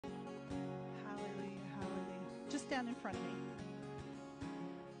stand in front of me.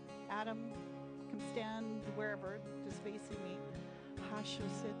 Adam, come stand wherever, just facing me. Face me.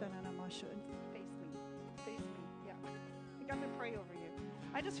 Face me. Yeah. I think I'm going to pray over you.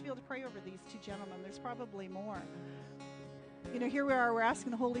 I just feel to pray over these two gentlemen. There's probably more. You know, here we are, we're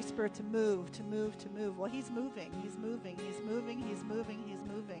asking the Holy Spirit to move, to move, to move. Well, he's moving, he's moving, he's moving, he's moving, he's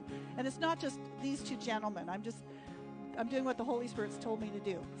moving. And it's not just these two gentlemen. I'm doing what the Holy Spirit's told me to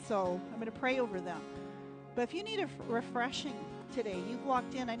do. So I'm going to pray over them. But if you need a refreshing today, you've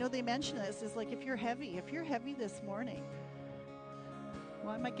walked in, I know they mentioned this, is like if you're heavy this morning,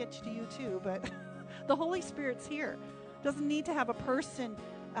 well, I might get to you too, but the Holy Spirit's here. Doesn't need to have a person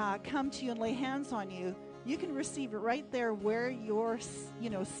come to you and lay hands on you. You can receive it right there where you're,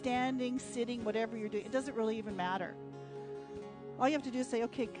 standing, sitting, whatever you're doing. It doesn't really even matter. All you have to do is say,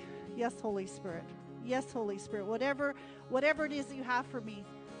 okay, yes, Holy Spirit. Yes, Holy Spirit. Whatever it is that you have for me.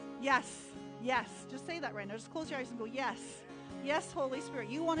 Yes, yes. Just say that right now. Just close your eyes and go, yes. Yes, Holy Spirit.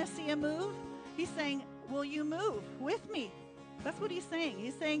 You want to see him move? He's saying, will you move with me? That's what he's saying.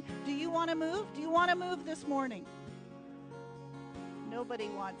 He's saying, do you want to move? Do you want to move this morning? Nobody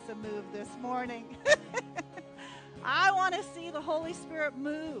wants to move this morning. I want to see the Holy Spirit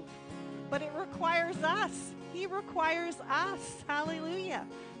move. But it requires us. He requires us. Hallelujah.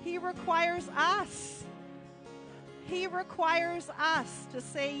 He requires us. He requires us to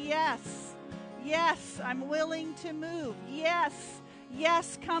say yes. Yes, I'm willing to move. Yes.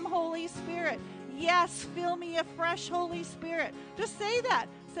 Yes, come Holy Spirit. Yes, fill me afresh, Holy Spirit. Just say that.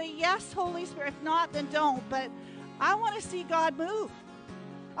 Say yes, Holy Spirit. If not, then don't. But I want to see God move.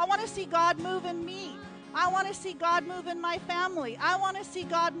 I want to see God move in me. I want to see God move in my family. I want to see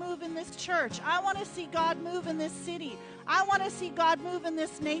God move in this church. I want to see God move in this city. I want to see God move in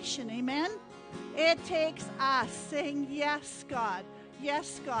this nation. Amen? It takes us saying, yes, God.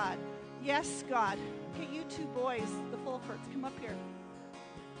 Yes, God. Yes, God. Okay, you two boys, the Fulfords, come up here.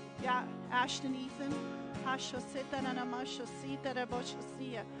 Yeah, Ashton, Ethan.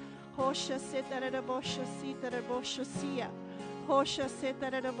 Hosha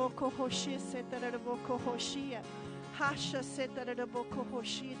setaraboko hoshi setaraboko hoshia. Hasha setaraboko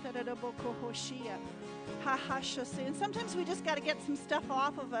hoshi setaraboko hoshia. Ha hasha se. And sometimes we just got to get some stuff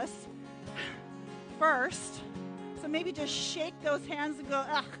off of us first. So maybe just shake those hands and go,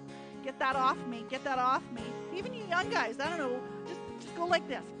 ugh, get that off me, get that off me. Even you young guys, I don't know, just go like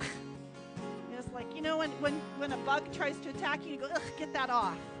this. It's like, when a bug tries to attack you, you go, ugh, get that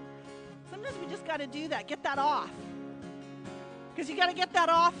off. Sometimes we just got to do that, get that off. Because you got to get that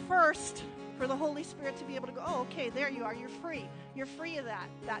off first for the Holy Spirit to be able to go, oh, okay, there you are. You're free. You're free of that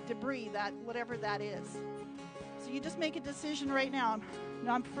debris, that whatever that is. So you just make a decision right now.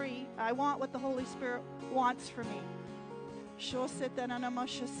 I'm free. I want what the Holy Spirit wants for me. Some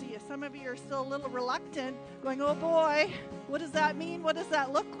of you are still a little reluctant, going, oh boy, what does that mean? What does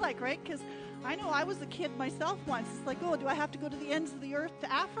that look like, right? Because I know I was a kid myself once. It's like, oh, do I have to go to the ends of the earth to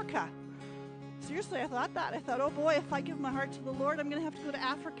Africa? Seriously, I thought that. I thought, oh boy, if I give my heart to the Lord, I'm going to have to go to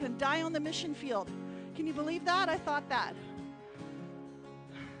Africa and die on the mission field. Can you believe that? I thought that.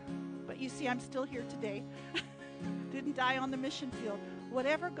 But you see, I'm still here today. Didn't die on the mission field.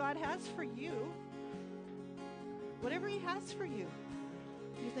 Whatever God has for you, whatever he has for you.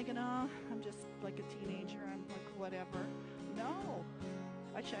 You're thinking, oh, I'm just like a teenager. I'm like, whatever. No.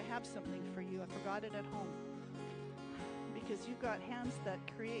 Actually, I have something for you. I forgot it at home. Because you've got hands that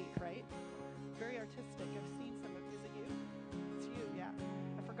create, right? Very artistic. I've seen some of it. Is it you? It's you, yeah.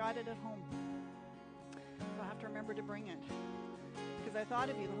 I forgot it at home. So I'll have to remember to bring it. Because I thought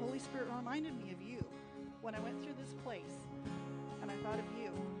of you. The Holy Spirit reminded me of you when I went through this place. And I thought of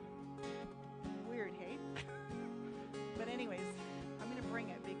you. Weird, hey? But anyways, I'm going to bring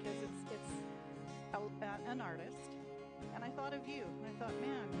it because it's an artist. And I thought of you. And I thought,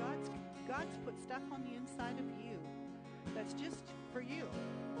 man, God's put stuff on the inside of you that's just for you.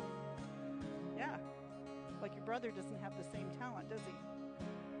 Yeah, like your brother doesn't have the same talent, does he?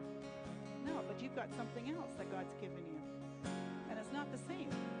 No, but you've got something else that God's given you. And it's not the same.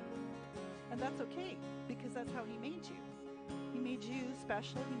 And that's okay, because that's how he made you. He made you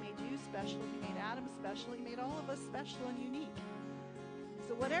special, he made you special, he made Adam special, he made all of us special and unique.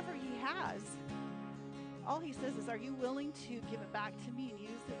 So whatever he has, all he says is, are you willing to give it back to me and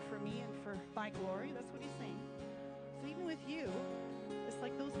use it for me and for my glory? That's what he's saying. So even with you, it's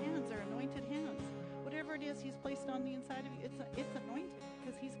like those hands are anointed hands. Whatever it is he's placed on the inside of you, it's anointed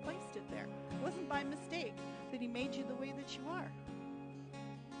because he's placed it there. It wasn't by mistake that he made you the way that you are.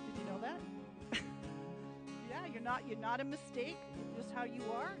 Did you know that? Yeah, you're not a mistake. Just how you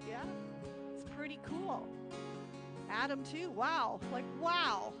are. Yeah, it's pretty cool. Adam too. Wow, like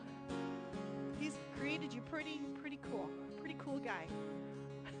wow. He's created you pretty cool guy.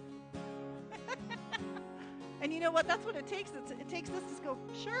 And you know what? That's what it takes. It takes us to go,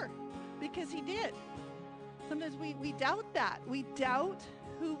 sure, because he did. Sometimes we doubt that. We doubt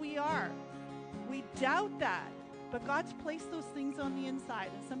who we are. We doubt that. But God's placed those things on the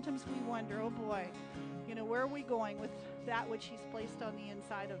inside. And sometimes we wonder, oh boy, where are we going with that which he's placed on the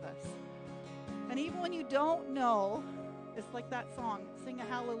inside of us? And even when you don't know, it's like that song, sing a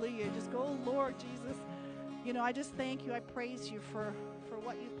hallelujah. Just go, oh Lord Jesus, I just thank you. I praise you for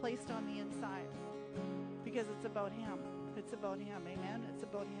what you've placed on the inside. Because it's about him. It's about him. Amen. It's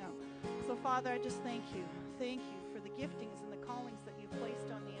about him. So Father, I just thank you. Thank you for the giftings and the callings that you've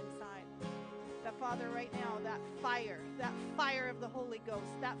placed on the inside. That Father, right now, that fire of the Holy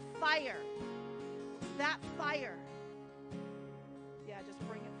Ghost, that fire. Yeah, just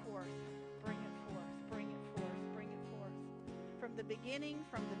bring it forth. Bring it forth. Bring it forth. Bring it forth. From the beginning,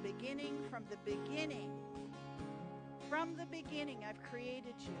 I've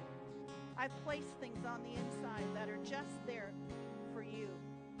created you. I've placed things on the inside that are just there for you.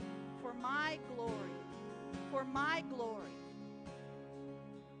 For my glory. For my glory.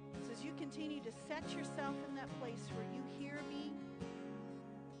 So as you continue to set yourself in that place where you hear me,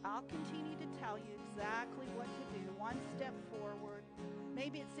 I'll continue to tell you exactly what to do. One step forward.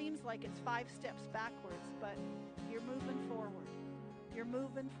 Maybe it seems like it's 5 steps backwards, but you're moving forward. You're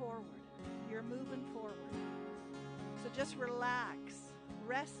moving forward. You're moving forward. So just relax.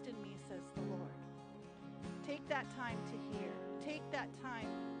 Rest in me, says the Lord. Take that time to hear. Take that time.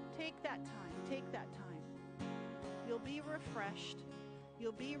 Take that time. Take that time. You'll be refreshed.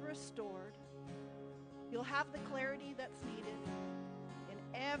 You'll be restored. You'll have the clarity that's needed in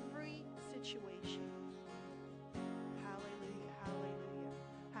every situation. Hallelujah, hallelujah,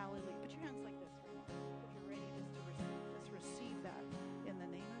 hallelujah. Put your hands like this for me. If you're ready just to receive. Just receive that in the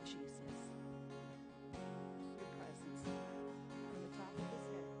name of Jesus. Your presence. From the top of his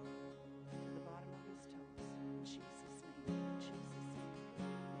head to the bottom of his toes. In Jesus' name, in Jesus' name,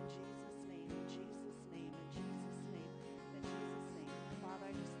 in Jesus' name, in Jesus' name, in Jesus' name, in Jesus' name. Father,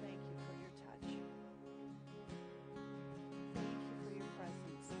 I just thank you for your touch. Thank you for your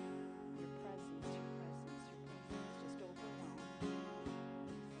presence. Your presence, your presence, your presence. Just overwhelmed.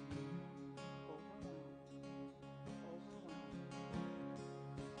 Overwhelmed.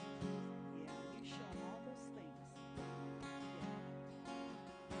 Yeah, you show them all those things. Yeah.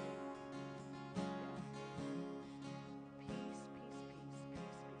 Peace, peace, peace,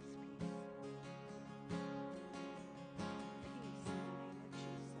 peace, peace, peace. Peace in the name of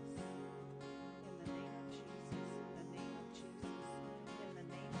Jesus. In the name of Jesus. In the name of Jesus. In the name of Jesus.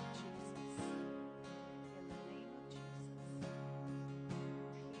 In the name of Jesus.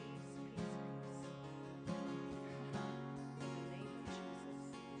 Peace, peace, peace. In the name of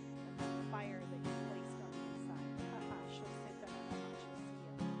Jesus. And that fire that you placed on the inside.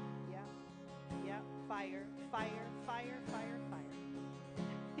 Yeah. Yeah. Fire, fire, fire, fire, fire.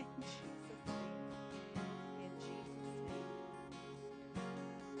 In Jesus' name. In Jesus' name.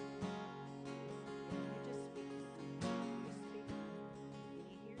 You just speak to him. You speak. And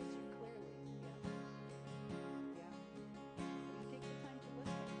he hears you clearly. Yeah. Yeah. When you take the time to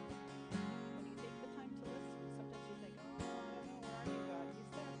listen. When you take the time to listen. Sometimes you think, oh, I don't know, where are you, God?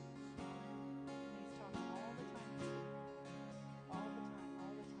 He's there. And he's talking all the time to you. All the time,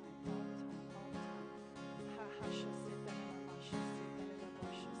 all the time, all the time, all the time. Ha ha, she'll sit there and I'm she'll sit there and I'm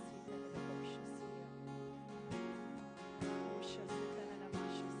she'll sit there and I'm she'll see you. She'll sit there and I'm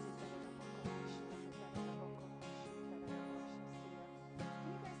she'll sit there and I'm she'll sit there and I'm she'll sit there and I'm she'll see you. Can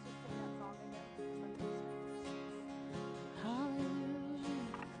you guys just sing that song again? Hallelujah.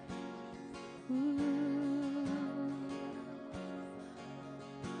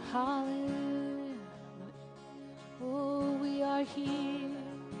 Hallelujah. Oh, we are here.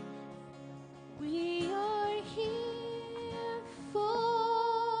 We are here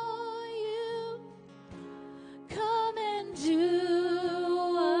for you. Come and do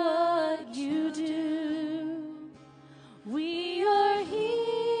what you do. We are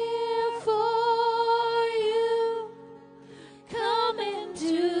here for you. Come and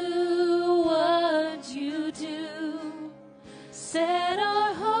do what you do. Set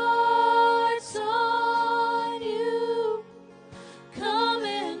our hearts on you. Come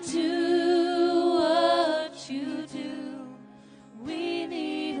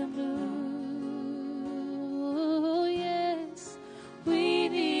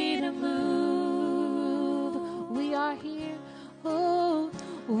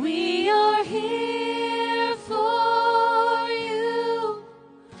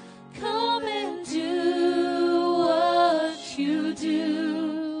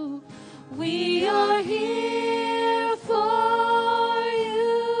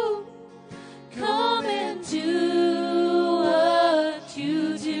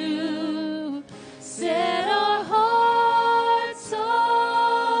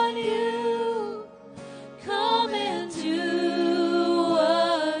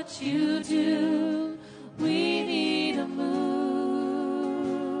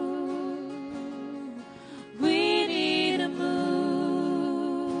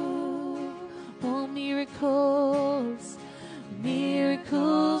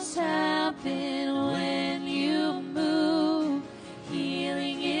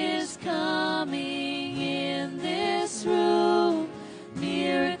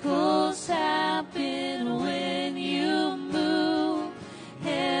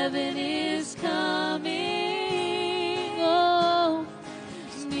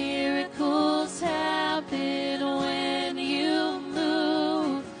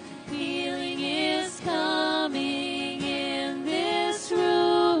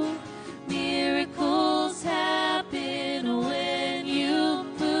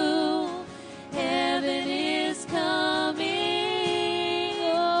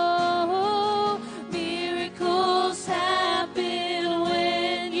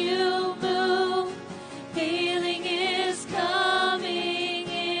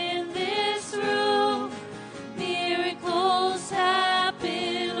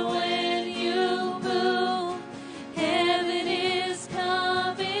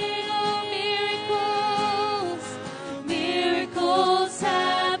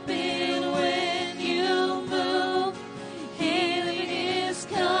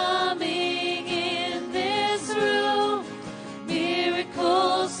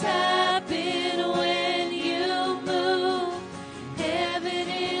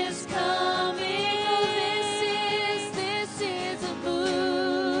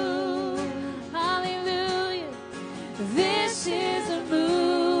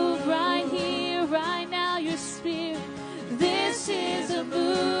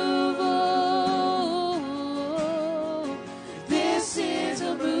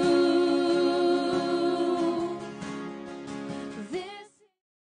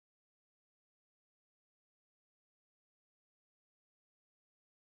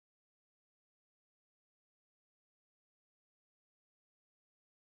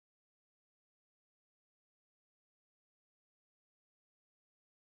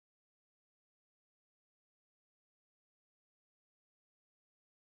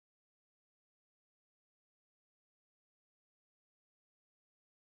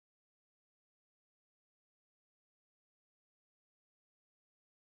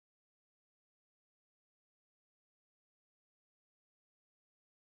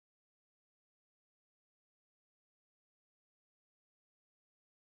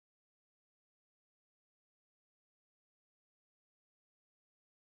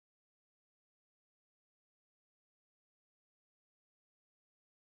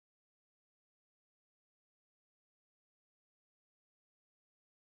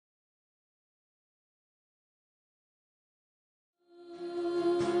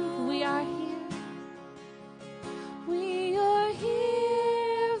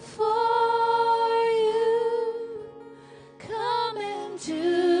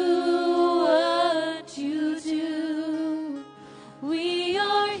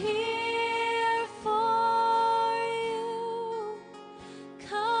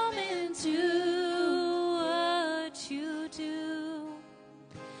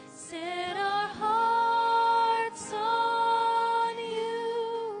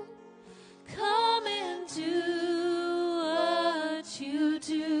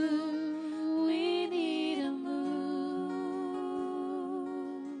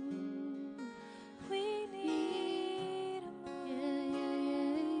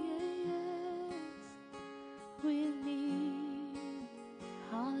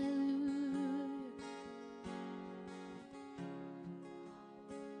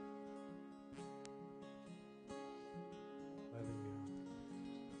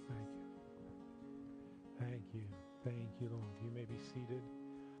Thank you, Lord. You may be seated.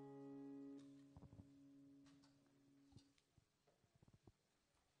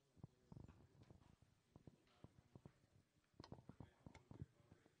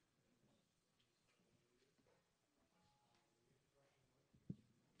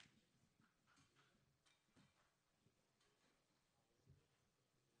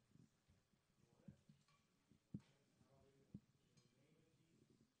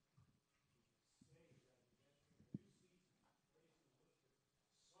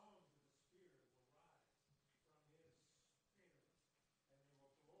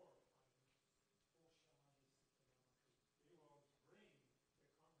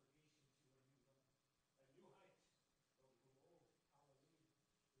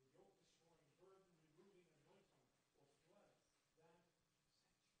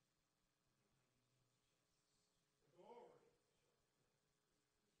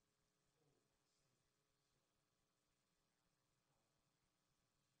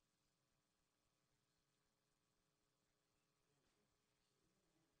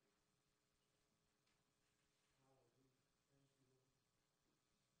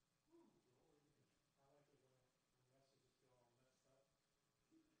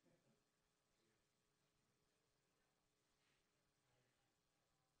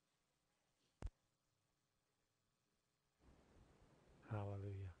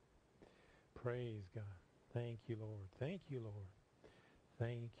 Hallelujah. Praise God. Thank you, Lord. Thank you, Lord.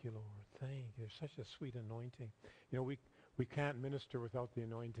 Thank you, Lord. Thank you. There's such a sweet anointing. You know, we can't minister without the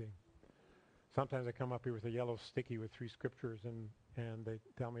anointing. Sometimes I come up here with a yellow sticky with 3 scriptures, and they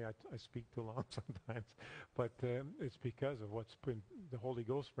tell me I speak too long sometimes. But it's because of what's been, the Holy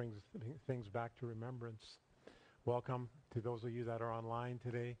Ghost brings things back to remembrance. Welcome to those of you that are online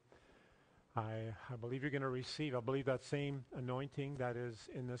today. I believe you're going to receive, I believe that same anointing that is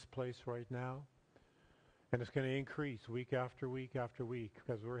in this place right now. And it's going to increase week after week after week,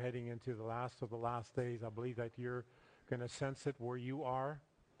 because we're heading into the last of the last days. I believe that you're going to sense it where you are.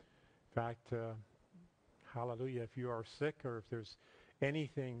 In fact, hallelujah, if you are sick or if there's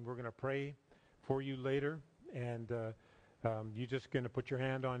anything, we're going to pray for you later. And you're just going to put your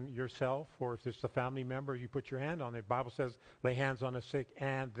hand on yourself, or if it's a family member, you put your hand on it. The Bible says, lay hands on the sick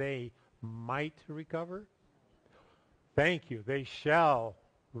and they might recover. Thank you. They shall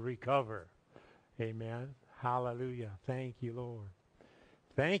recover. Amen. Hallelujah. Thank you, Lord.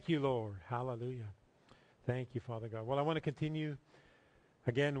 Thank you, Lord. Hallelujah. Thank you, Father God. Well, I want to continue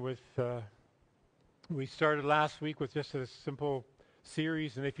again with, we started last week with just a simple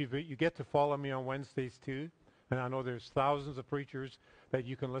series, and if you get to follow me on Wednesdays too, and I know there's thousands of preachers that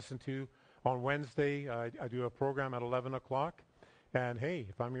you can listen to on Wednesday. I do a program at 11 o'clock. And hey,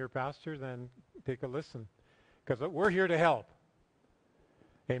 if I'm your pastor, then take a listen, because we're here to help.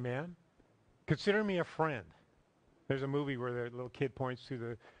 Amen. Consider me a friend. There's a movie where the little kid points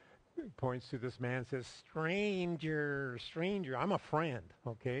to this man and says, stranger, stranger. I'm a friend,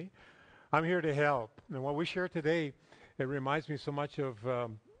 okay? I'm here to help. And what we share today, it reminds me so much of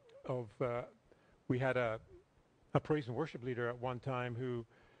we had a praise and worship leader at one time who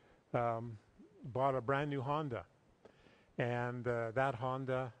bought a brand new Honda. And that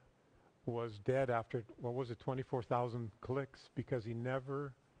Honda was dead after, 24,000 clicks, because he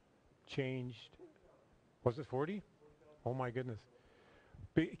never changed, was it 40? Oh my goodness.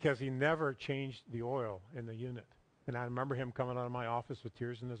 Because he never changed the oil in the unit. And I remember him coming out of my office with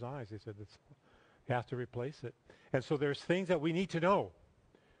tears in his eyes. He said, you have to replace it. And so there's things that we need to know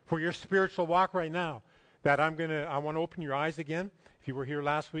for your spiritual walk right now that I want to open your eyes again. If you were here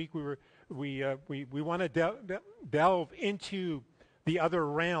last week, we want to delve into the other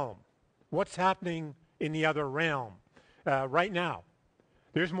realm. What's happening in the other realm right now?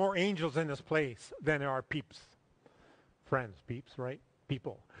 There's more angels in this place than there are peeps. Friends, peeps, right?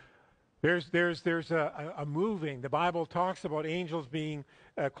 People. There's a moving. The Bible talks about angels being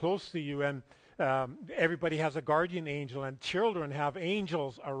close to you, and everybody has a guardian angel, and children have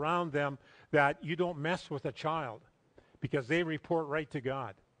angels around them that you don't mess with a child, because they report right to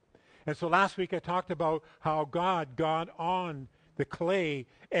God. And so last week I talked about how God got on the clay,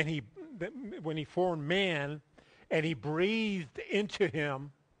 and when he formed man, and he breathed into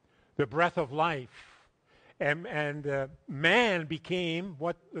him the breath of life. And man became,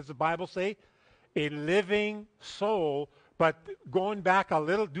 what does the Bible say? A living soul. But going back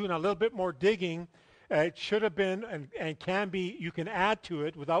doing a little bit more digging, it should have been and can be, you can add to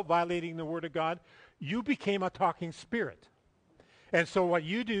it without violating the Word of God. You became a talking spirit. And so what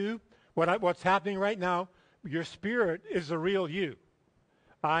you do, what's happening right now, your spirit is the real you.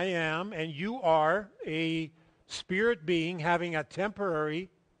 I am, and you are a spirit being having a temporary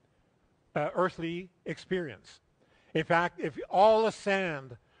earthly experience. In fact, if all the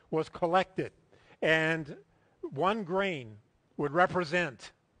sand was collected and one grain would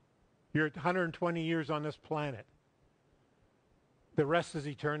represent your 120 years on this planet, the rest is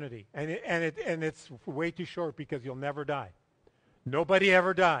eternity. And it's way too short because you'll never die. Nobody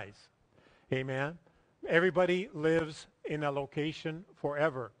ever dies. Amen. Everybody lives in a location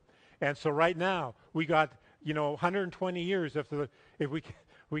forever. And so right now, we got, 120 years if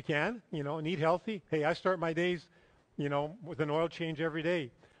we can, and eat healthy. Hey, I start my days, with an oil change every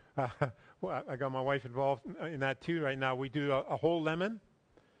day. Well, I got my wife involved in that too right now. We do a whole lemon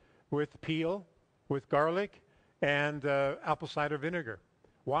with peel, with garlic, and apple cider vinegar.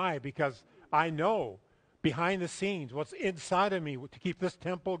 Why? Because I know behind the scenes what's inside of me to keep this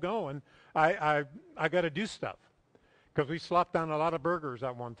temple going. I got to do stuff because we slopped down a lot of burgers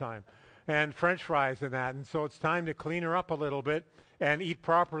at one time and French fries and that. And so it's time to clean her up a little bit and eat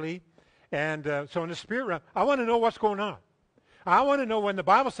properly. And so in the spirit realm, I want to know what's going on. I want to know when the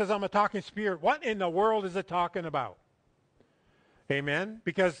Bible says I'm a talking spirit, what in the world is it talking about? Amen?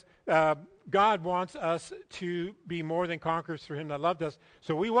 Because God wants us to be more than conquerors through him that loved us.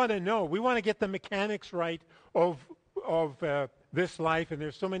 So we want to know. We want to get the mechanics right of this life. And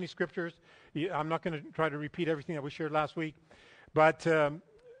there's so many scriptures. I'm not going to try to repeat everything that we shared last week. But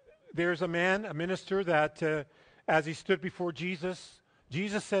there's a man, a minister, that as he stood before Jesus,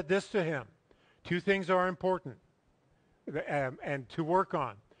 Jesus said this to him. Two things are important and to work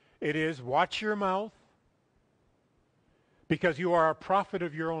on. It is watch your mouth, because you are a prophet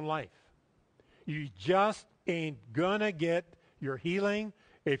of your own life. You just ain't going to get your healing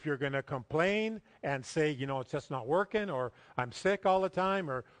if you're going to complain and say, it's just not working, or I'm sick all the time,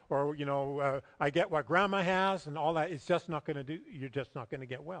 or I get what grandma has and all that. It's just not going to do. You're just not going to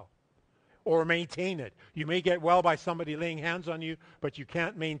get well or maintain it. You may get well by somebody laying hands on you, but you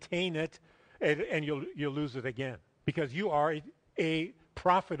can't maintain it, and you'll lose it again because you are a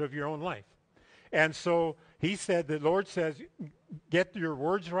prophet of your own life. And so he said, the Lord says, get your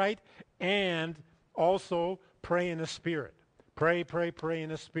words right and also pray in the Spirit. Pray in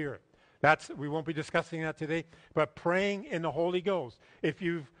the Spirit. We won't be discussing that today, but praying in the Holy Ghost. If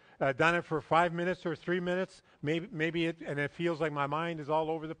you've done it for 5 minutes or 3 minutes, maybe it feels like my mind is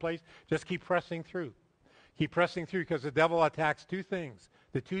all over the place, just keep pressing through. Keep pressing through because the devil attacks two things,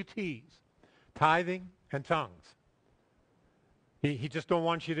 the two T's, tithing and tongues. He just don't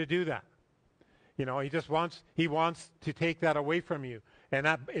want you to do that. He wants to take that away from you. And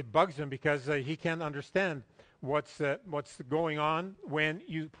it bugs him because he can't understand what's going on when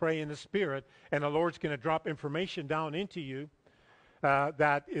you pray in the Spirit. And the Lord's going to drop information down into you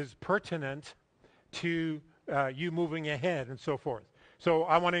that is pertinent to you moving ahead and so forth. So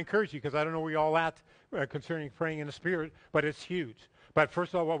I want to encourage you, because I don't know where you're all at concerning praying in the Spirit, but it's huge. But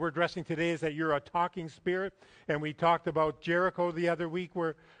first of all, what we're addressing today is that you're a talking spirit. And we talked about Jericho the other week,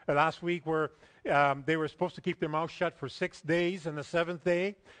 last week, where they were supposed to keep their mouth shut for 6 days, and the seventh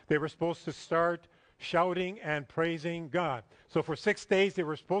day, they were supposed to start shouting and praising God. So for 6 days, they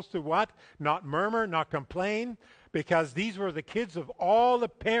were supposed to what? Not murmur, not complain, because these were the kids of all the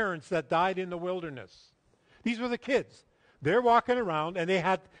parents that died in the wilderness. These were the kids. They're walking around, and they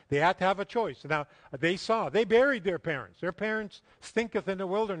had to have a choice. Now, they buried their parents. Their parents stinketh in the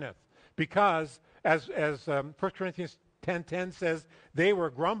wilderness, because as 1 Corinthians 10:10 says, they were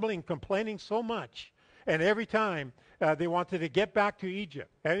grumbling, complaining so much, and every time they wanted to get back to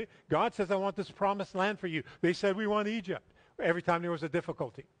Egypt. And God says, I want this promised land for you. They said, we want Egypt, every time there was a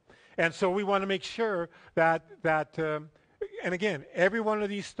difficulty. And so we want to make sure that and again, every one of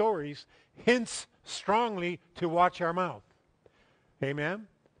these stories hints strongly to watch our mouth. Amen?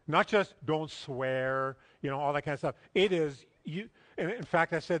 Not just don't swear, all that kind of stuff. It is, and in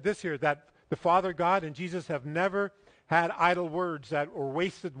fact, I said this here, that the Father God and Jesus have never had idle words or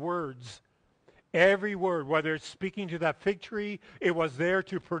wasted words. Every word, whether it's speaking to that fig tree, it was there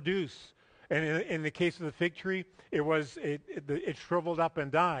to produce. And in the case of the fig tree, it shriveled up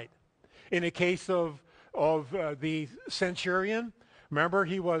and died. In the case of the centurion, remember,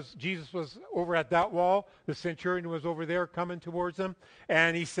 Jesus was over at that wall. The centurion was over there coming towards him.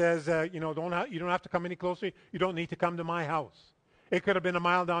 And he says, you don't have to come any closer. You don't need to come to my house. It could have been a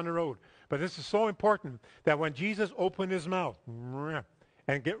mile down the road. But this is so important that when Jesus opened his mouth,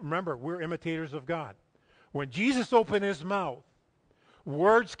 and remember, we're imitators of God. When Jesus opened his mouth,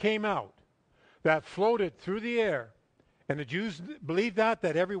 words came out that floated through the air. And the Jews believe that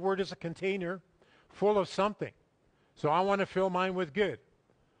every word is a container full of something. So I want to fill mine with good.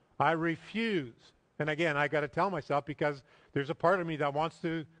 I refuse. And again, I got to tell myself, because there's a part of me that wants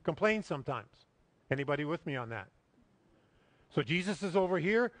to complain sometimes. Anybody with me on that? So Jesus is over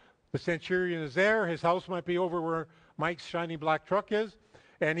here. The centurion is there. His house might be over where Mike's shiny black truck is,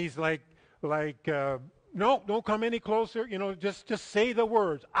 and he's like, no, don't come any closer. Just say the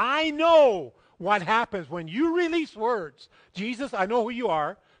words. I know what happens when you release words. Jesus, I know who you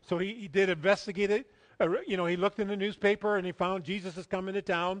are. So he did investigate it. He looked in the newspaper and he found Jesus is coming to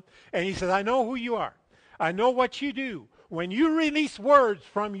town. And he says, I know who you are. I know what you do. When you release words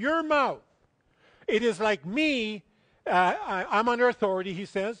from your mouth, it is like me. I'm under authority, he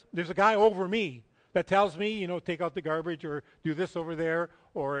says. There's a guy over me that tells me, take out the garbage or do this over there.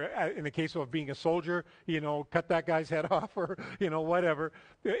 Or in the case of being a soldier, cut that guy's head off or, whatever.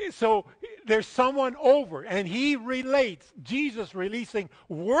 So there's someone over, and he relates, Jesus releasing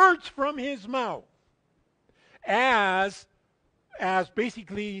words from his mouth as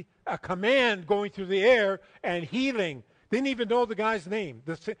basically a command going through the air and healing. Didn't even know the guy's name.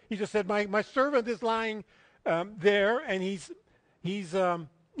 He just said, my servant is lying there, and he's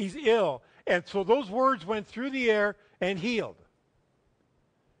ill. And so those words went through the air and healed.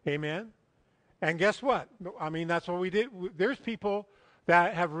 Amen. And guess what? I mean, that's what we did. There's people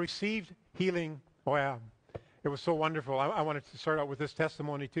that have received healing. Oh, yeah. It was so wonderful. I wanted to start out with this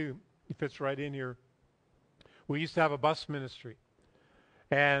testimony, too. It fits right in here. We used to have a bus ministry.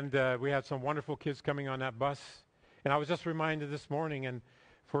 And we had some wonderful kids coming on that bus. And I was just reminded this morning, and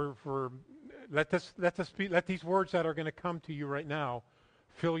let these words that are going to come to you right now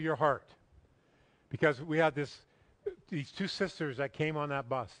fill your heart. Because we had these two sisters that came on that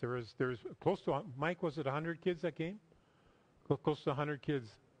bus. There was close to, Mike, was it 100 kids that came? Close to 100 kids.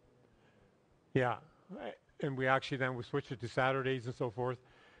 Yeah. And we switched it to Saturdays and so forth.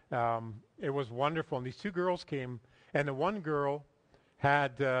 It was wonderful. And these two girls came, and the one girl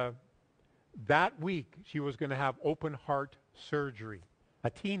had, that week, she was going to have open heart surgery. A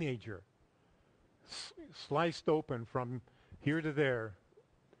teenager, sliced open from here to there.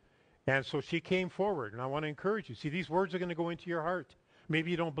 And so she came forward, and I want to encourage you. See, these words are going to go into your heart.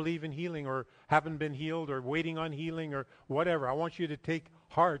 Maybe you don't believe in healing or haven't been healed or waiting on healing or whatever. I want you to take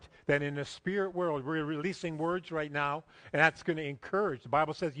heart that in the spirit world, we're releasing words right now, and that's going to encourage. The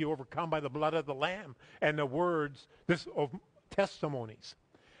Bible says you overcome by the blood of the Lamb and the words of testimonies.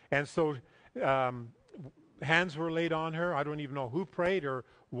 And so hands were laid on her. I don't even know who prayed or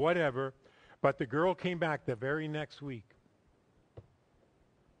whatever, but the girl came back the very next week.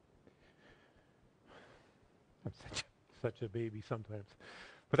 I'm such a baby sometimes.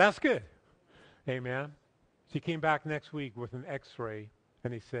 But that's good. Amen. She came back next week with an x-ray,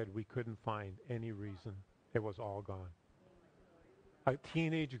 and they said we couldn't find any reason. It was all gone. A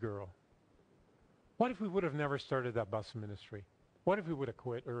teenage girl. What if we would have never started that bus ministry? What if we would have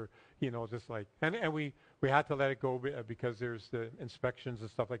quit or, just like, and we had to let it go because there's the inspections and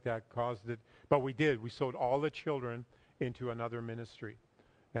stuff like that caused it. But we did. We sowed all the children into another ministry.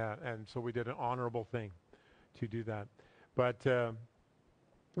 And so we did an honorable thing to do that. But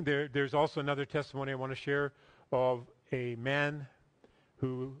there's also another testimony I want to share of a man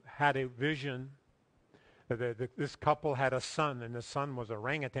who had a vision. This couple had a son, and the son was a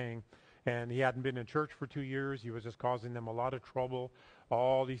orangutan, and he hadn't been in church for 2 years. He was just causing them a lot of trouble.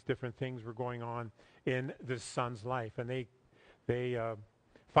 All these different things were going on in this son's life. And they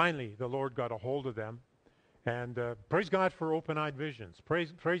finally, the Lord got a hold of them. And praise God for open-eyed visions.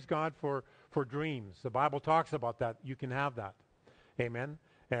 Praise God for dreams. The Bible talks about that. You can have that. Amen.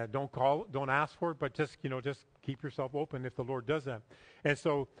 And don't ask for it, but just keep yourself open if the Lord does that. And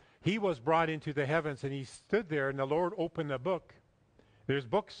so he was brought into the heavens, and he stood there, and the Lord opened a book. There's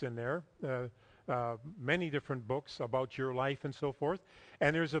books in there, many different books about your life and so forth.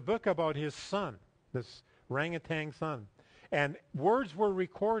 And there's a book about his son, this orangutan son. And words were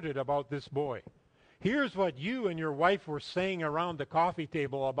recorded about this boy. Here's what you and your wife were saying around the coffee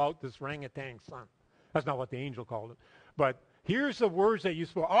table about this orangutan son. That's not what the angel called it. But here's the words that you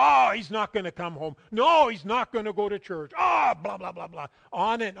spoke. Oh, he's not going to come home. No, he's not going to go to church. Oh, blah, blah, blah, blah.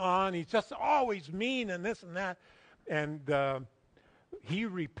 On and on. He's just always mean and this and that. And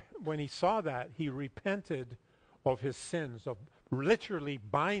when he saw that, he repented of his sins, of literally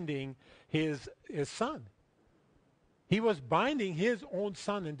binding his son. He was binding his own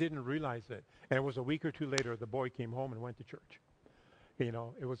son and didn't realize it. And it was a week or two later, the boy came home and went to church.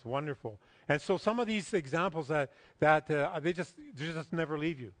 It was wonderful. And so some of these examples that they just never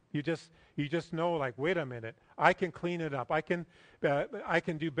leave you. You just know, like, wait a minute, I can clean it up. I can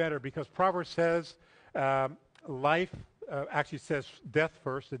do better, because Proverbs says life actually says death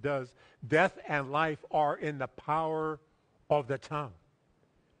first. It does. Death and life are in the power of the tongue.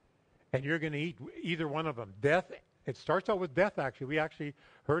 And you're going to eat either one of them. Death. It starts out with death, actually. We actually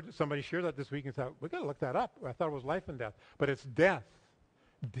heard somebody share that this week and thought, we've got to look that up. I thought it was life and death. But it's death.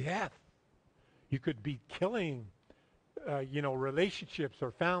 Death. You could be killing relationships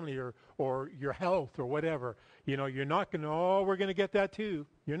or family or your health or whatever, you're not going to, oh, we're going to get that too.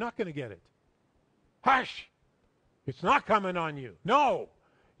 You're not going to get it. Hush! It's not coming on you. No!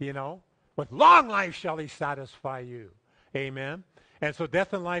 With long life shall he satisfy you. Amen? And so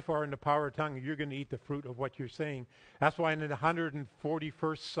death and life are in the power of the tongue. You're going to eat the fruit of what you're saying. That's why in the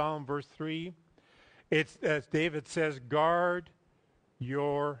 141st Psalm, verse 3, it's as David says, guard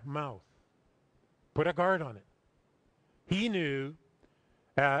your mouth. Put a guard on it. He knew,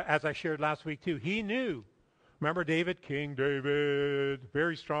 as I shared last week too, he knew. Remember David? King David,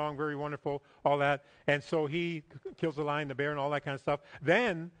 very strong, very wonderful, all that. And so he kills the lion, the bear, and all that kind of stuff.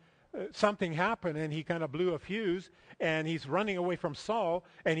 Then something happened, and he kind of blew a fuse, and he's running away from Saul,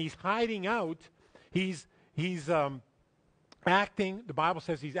 and he's hiding out. He's acting, the Bible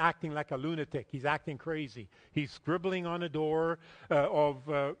says he's acting like a lunatic. He's acting crazy. He's scribbling on a door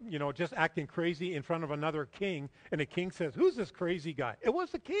just acting crazy in front of another king. And the king says, who's this crazy guy? It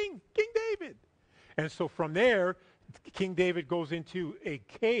was the king, King David. And so from there, King David goes into a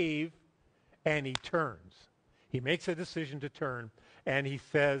cave and he turns. He makes a decision to turn, and he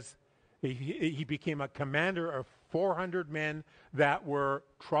says he became a commander of 400 men that were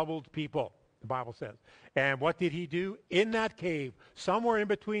troubled people, the Bible says. And what did he do? In that cave, somewhere in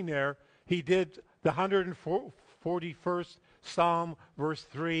between there, he did the 141st Psalm, verse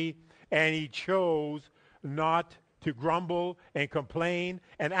 3, and he chose not to grumble and complain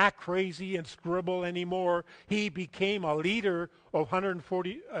and act crazy and scribble anymore. He became a leader of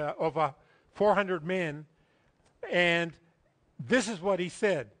 400 men, and this is what he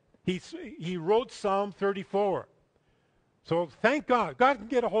said. He wrote Psalm 34. So thank God. God can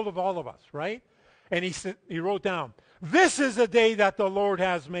get a hold of all of us, right? And he wrote down, this is the day that the Lord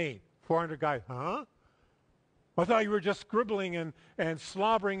has made. 400 guys, huh? I thought you were just scribbling and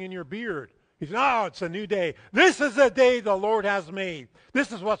slobbering in your beard. He said, no, it's a new day. This is the day the Lord has made.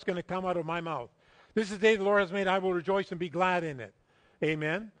 This is what's going to come out of my mouth. This is the day the Lord has made. I will rejoice and be glad in it.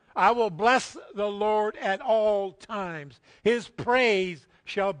 Amen. I will bless the Lord at all times. His praise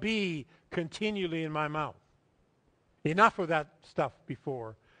shall be continually in my mouth. Enough of that stuff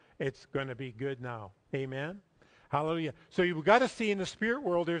before. It's going to be good now. Amen. Hallelujah. So you've got to see in the spirit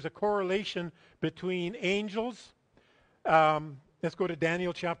world there's a correlation between angels. Let's go to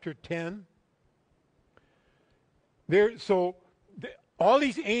Daniel chapter 10. All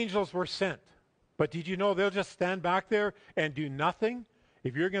these angels were sent. But did you know they'll just stand back there and do nothing?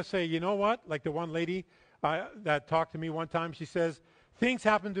 If you're going to say, you know what, like the one lady that talked to me one time, she says, things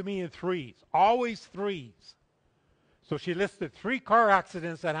happen to me in threes, always threes. So she listed 3 car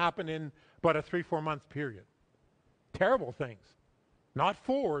accidents that happened in about a 3-4 month period. Terrible things. Not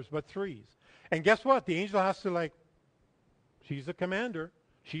 4s, but 3s. And guess what? The angel has to she's a commander.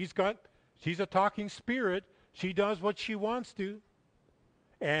 She's a talking spirit. She does what she wants to.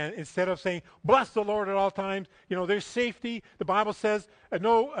 And instead of saying, bless the Lord at all times, there's safety. The Bible says,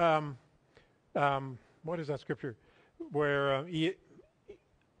 what is that scripture? Where it's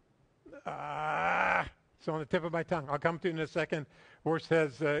on the tip of my tongue. I'll come to it in a second, where it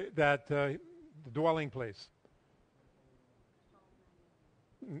says that the dwelling place.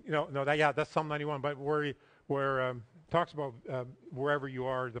 That's Psalm 91, but where talks about wherever you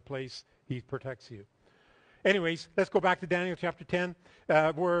are, the place he protects you. Anyways, let's go back to Daniel chapter 10,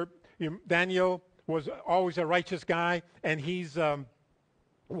 where Daniel was always a righteous guy, and he's,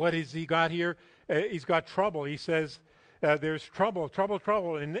 what has he got here? He's got trouble. He says, there's trouble.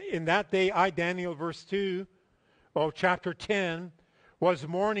 In that day, I, Daniel, verse 2 of chapter 10, was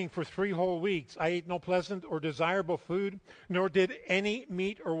mourning for 3 whole weeks. I ate no pleasant or desirable food, nor did any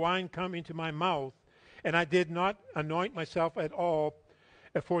meat or wine come into my mouth, and I did not anoint myself at all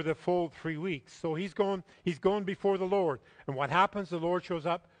for the full 3 weeks. So he's going before the Lord. And what happens? The Lord shows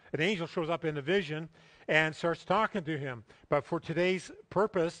up, an angel shows up in a vision and starts talking to him. But for today's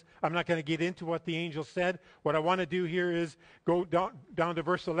purpose, I'm not going to get into what the angel said. What I want to do here is go down to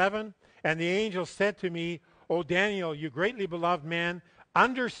verse 11. And the angel said to me, O Daniel, you greatly beloved man,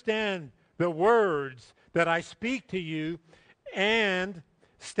 understand the words that I speak to you and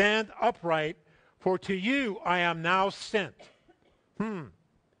stand upright, for to you I am now sent.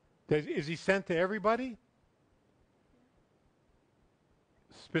 Is he sent to everybody?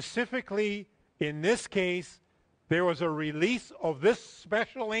 Specifically, in this case, there was a release of this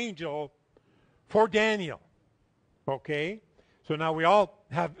special angel for Daniel. Okay? So now we all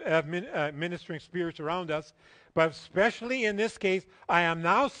have ministering spirits around us, but especially in this case, I am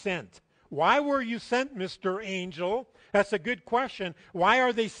now sent. Why were you sent, Mr. Angel? That's a good question. Why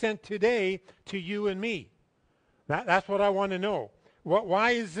are they sent today to you and me? That's what I want to know.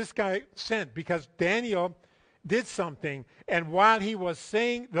 Why is this guy sent? Because Daniel did something. And while he was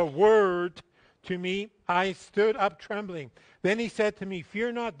saying the word to me, I stood up trembling. Then he said to me,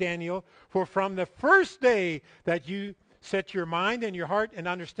 fear not, Daniel, for from the first day that you set your mind and your heart and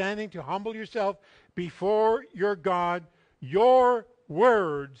understanding to humble yourself before your God, your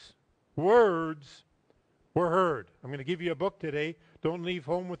words were heard. I'm going to give you a book today. Don't leave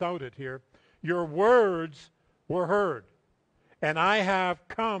home without it here. Your words were heard. And I have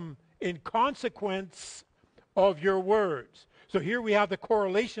come in consequence of your words. So here we have the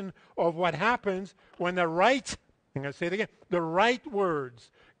correlation of what happens when I'm going to say it again, the right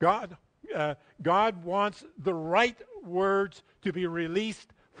words. God wants the right words to be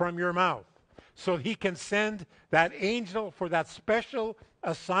released from your mouth. So he can send that angel for that special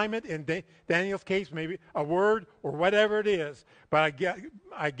assignment. In Daniel's case, maybe a word or whatever it is. But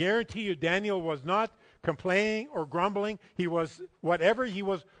I guarantee you, Daniel was not complaining or grumbling. Whatever he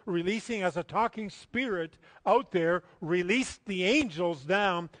was releasing as a talking spirit out there, released the angels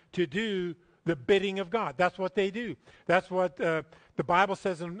down to do the bidding of God. That's what they do. That's what the Bible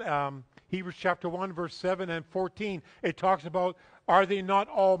says in Hebrews chapter 1, verse 7 and 14. It talks about, are they not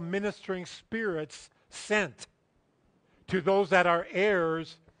all ministering spirits sent to those that are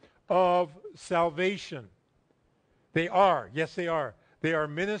heirs of salvation? They are. Yes, they are. They are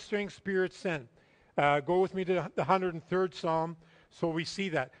ministering spirits sent. Go with me to the 103rd Psalm so we see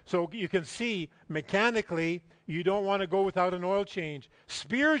that. So you can see mechanically you don't want to go without an oil change.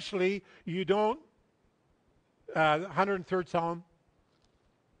 Spiritually, you don't. 103rd Psalm,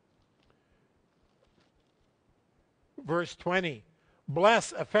 verse 20.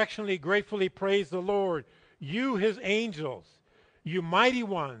 Bless, affectionately, gratefully praise the Lord, you his angels, you mighty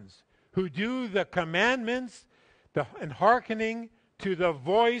ones who do the commandments and hearkening to the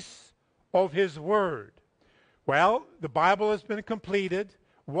voice of his word. Well, the Bible has been completed.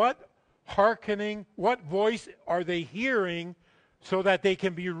 What hearkening, what voice are they hearing so that they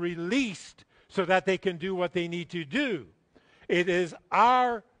can be released, so that they can do what they need to do? It is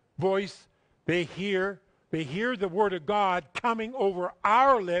our voice they hear. They hear the word of God coming over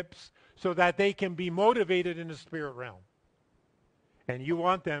our lips so that they can be motivated in the spirit realm. And you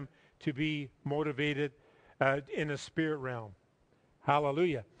want them to be motivated in the spirit realm.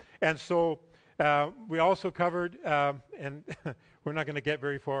 Hallelujah. And so we also covered, and we're not going to get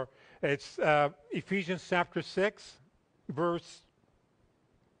very far, it's Ephesians chapter 6, verse,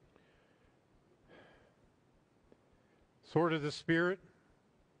 sword of the Spirit.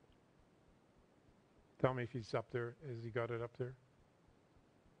 Tell me if he's up there. Has he got it up there?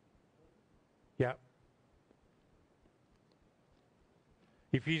 Yeah.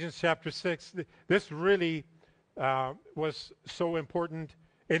 Ephesians chapter 6. This really was so important.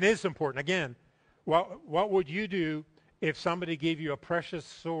 It is important. Again, what would you do if somebody gave you a precious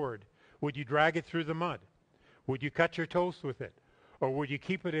sword? Would you drag it through the mud? Would you cut your toast with it? Or would you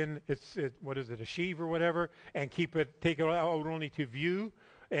keep it in, a sheath or whatever, and take it out only to view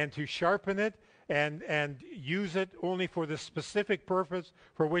and to sharpen it and use it only for the specific purpose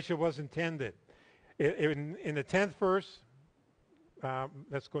for which it was intended? In the 10th verse,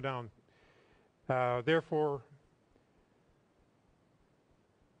 let's go down. Therefore,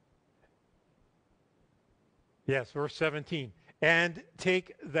 yes, verse 17. And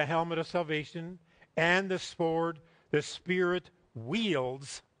take the helmet of salvation and the sword the Spirit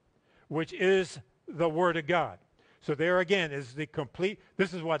wields, which is the Word of God. So there again is the complete,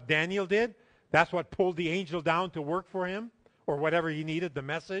 this is what Daniel did. That's what pulled the angel down to work for him, or whatever he needed, the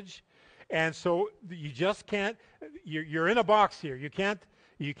message. And so you just can't, you're in a box here. You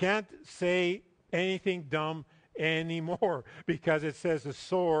can't say anything dumb anymore, because it says the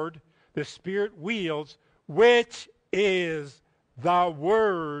sword the Spirit wields, which is the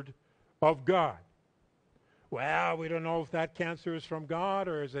Word of God. Well, we don't know if that cancer is from God,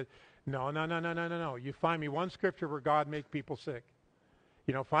 or is it? No. You find me one scripture where God makes people sick.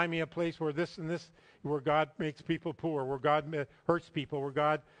 Find me a place where this and this, where God makes people poor, where God hurts people, where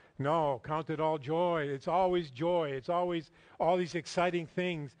God, no, count it all joy. It's always joy. It's always all these exciting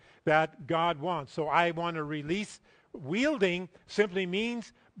things that God wants. So I want to release. Wielding simply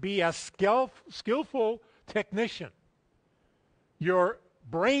means be a skillful technician. Your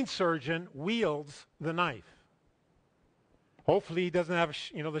brain surgeon wields the knife. Hopefully he doesn't have,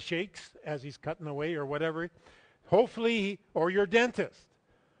 the shakes as he's cutting away or whatever. Hopefully, or your dentist.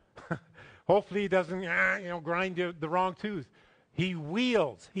 Hopefully he doesn't, grind the wrong tooth. He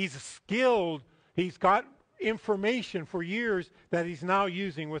wields. He's skilled. He's got information for years that he's now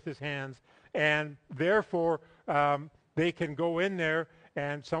using with his hands. And therefore, they can go in there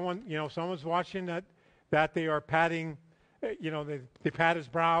and someone's watching that they are patting they pat his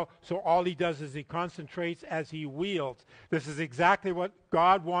brow, so all he does is he concentrates as he wields. This is exactly what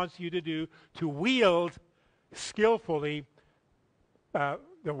God wants you to do, to wield skillfully the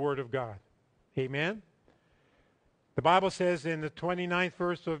Word of God. Amen? The Bible says in the 29th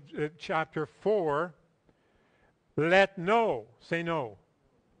verse of chapter 4, let no, say no,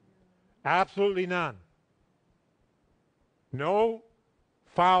 absolutely none, no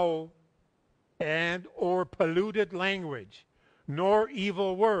foul and or polluted language, nor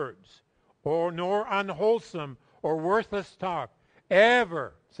evil words, nor unwholesome or worthless talk,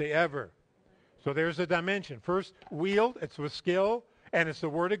 ever, say ever. So there's a dimension. First, wield, it's with skill, and it's the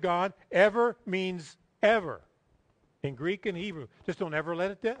Word of God. Ever means ever. In Greek and Hebrew. Just don't ever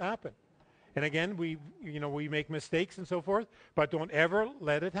let it happen. And again, we make mistakes and so forth, but don't ever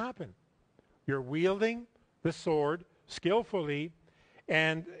let it happen. You're wielding the sword skillfully,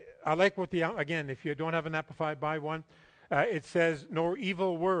 and I like what again, if you don't have an Amplified, buy one. It says, nor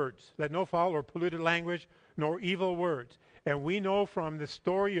evil words. Let no foul or polluted language, nor evil words. And we know from the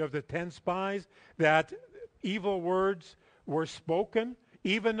story of the 10 spies that evil words were spoken,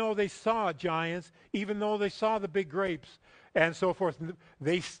 even though they saw giants, even though they saw the big grapes, and so forth.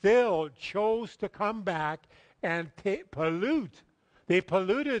 They still chose to come back and pollute. They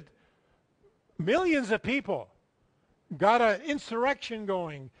polluted millions of people. Got an insurrection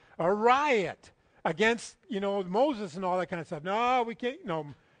going, a riot against, Moses and all that kind of stuff. No, we can't. No,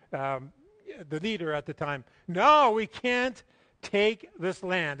 the leader at the time. No, we can't take this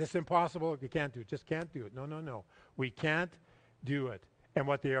land. It's impossible. We can't do it. Just can't do it. No. We can't do it. And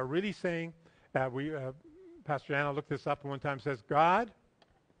what they are really saying, Pastor Anna looked this up one time, says, God,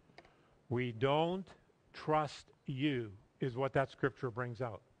 we don't trust you, is what that scripture brings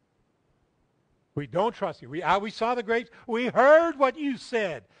out. We don't trust you. We saw the grapes. We heard what you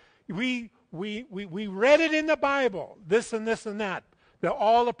said. We read it in the Bible, this and this and that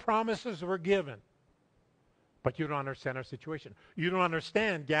all the promises were given. But you don't understand our situation. You don't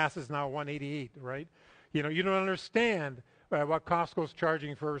understand gas is now $1.88, right? You don't understand what Costco's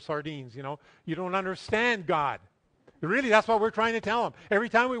charging for sardines, You don't understand God. Really, that's what we're trying to tell them. Every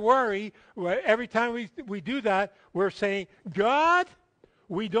time we worry, every time we do that, we're saying, God,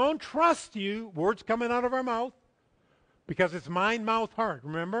 we don't trust you. Words coming out of our mouth because it's mind, mouth, heart.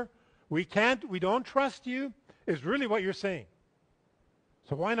 Remember? We don't trust you is really what you're saying.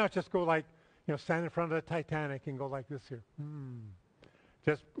 So why not just go like, stand in front of the Titanic and go like this here.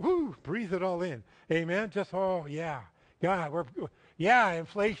 Just, breathe it all in. Amen? Just, oh, yeah. God,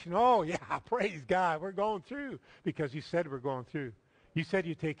 inflation. Oh, yeah, praise God. We're going through because you said we're going through. You said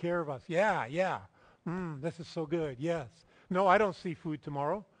you take care of us. Yeah. This is so good. Yes. No, I don't see food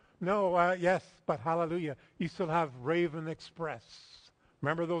tomorrow. No, yes, but hallelujah. You still have Raven Express.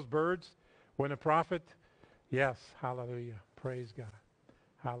 Remember those birds? When a prophet? Yes, hallelujah. Praise God.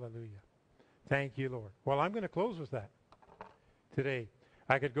 Hallelujah. Thank you, Lord. Well, I'm going to close with that today.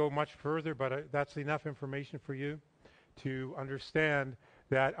 I could go much further, but that's enough information for you to understand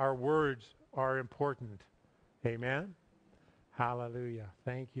that our words are important. Amen? Hallelujah.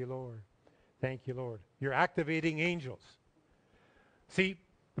 Thank you, Lord. Thank you, Lord. You're activating angels. See,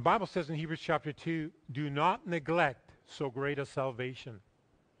 the Bible says in Hebrews chapter 2, do not neglect so great a salvation.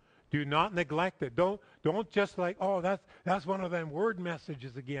 Do not neglect it. Don't just like, oh, that's one of them word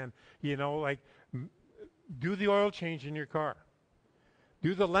messages again. Like do the oil change in your car.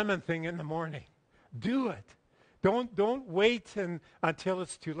 Do the lemon thing in the morning. Do it. Don't wait until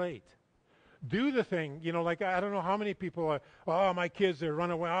it's too late. Do the thing. Like I don't know how many people are, oh, my kids, they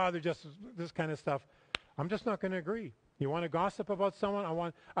run away. Oh, they're just this kind of stuff. I'm just not going to agree. You want to gossip about someone?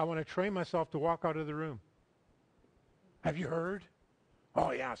 I want to train myself to walk out of the room. Have you heard?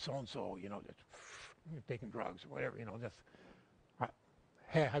 Oh, yeah, so-and-so, just taking drugs or whatever,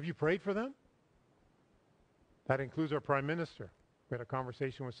 hey, have you prayed for them? That includes our prime minister. We had a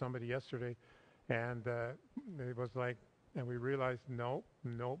conversation with somebody yesterday, and it was like, and we realized, no,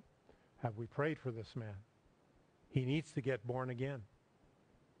 have we prayed for this man? He needs to get born again.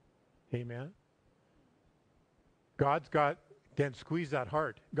 Amen? God's got, then squeeze that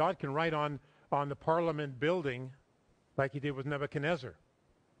heart. God can write on the Parliament building like he did with Nebuchadnezzar,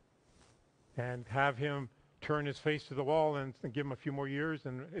 and have him turn his face to the wall and give him a few more years,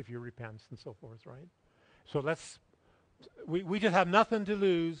 and if he repents and so forth, right? So we just have nothing to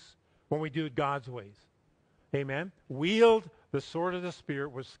lose when we do it God's ways. Amen? Wield the sword of the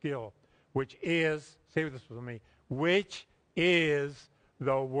Spirit with skill, which is, say this with me, which is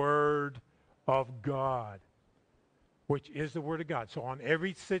the Word of God. Which is the Word of God. So on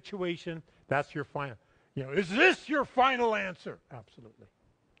every situation, that's your final. Is this your final answer? Absolutely.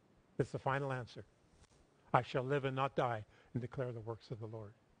 It's the final answer. I shall live and not die and declare the works of the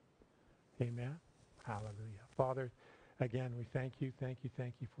Lord. Amen. Hallelujah. Father, again, we thank you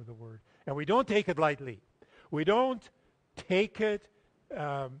for the word. And we don't take it lightly. We don't take it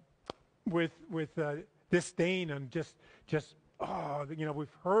with disdain and just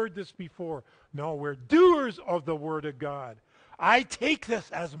we've heard this before. No, we're doers of the word of God. I take this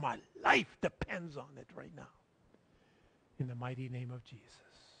as my life depends on it right now. In the mighty name of Jesus.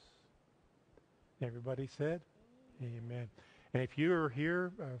 Everybody said, amen. And if you're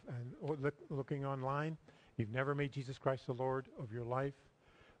here and looking online, you've never made Jesus Christ the Lord of your life,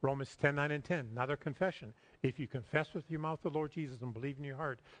 Romans 10:9 and 10, another confession. If you confess with your mouth the Lord Jesus and believe in your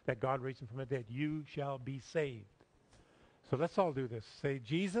heart that God raised him from the dead, you shall be saved. So let's all do this. Say,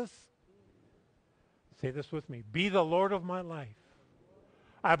 Jesus, say this with me, be the Lord of my life.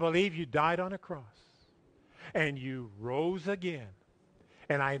 I believe you died on a cross and you rose again.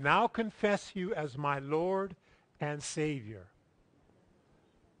 And I now confess you as my Lord and Savior.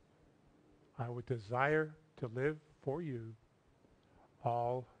 I would desire to live for you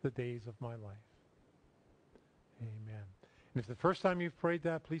all the days of my life. Amen. And if the first time you've prayed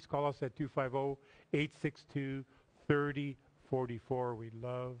that, please call us at 250-862-3044. We'd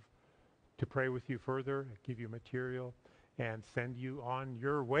love to pray with you further, give you material, and send you on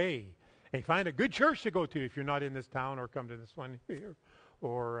your way. And find a good church to go to if you're not in this town, or come to this one here.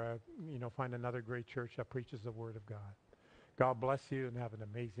 Or, find another great church that preaches the Word of God. God bless you and have an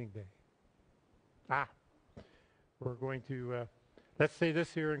amazing day. We're going to, let's say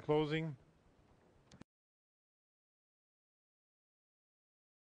this here in closing.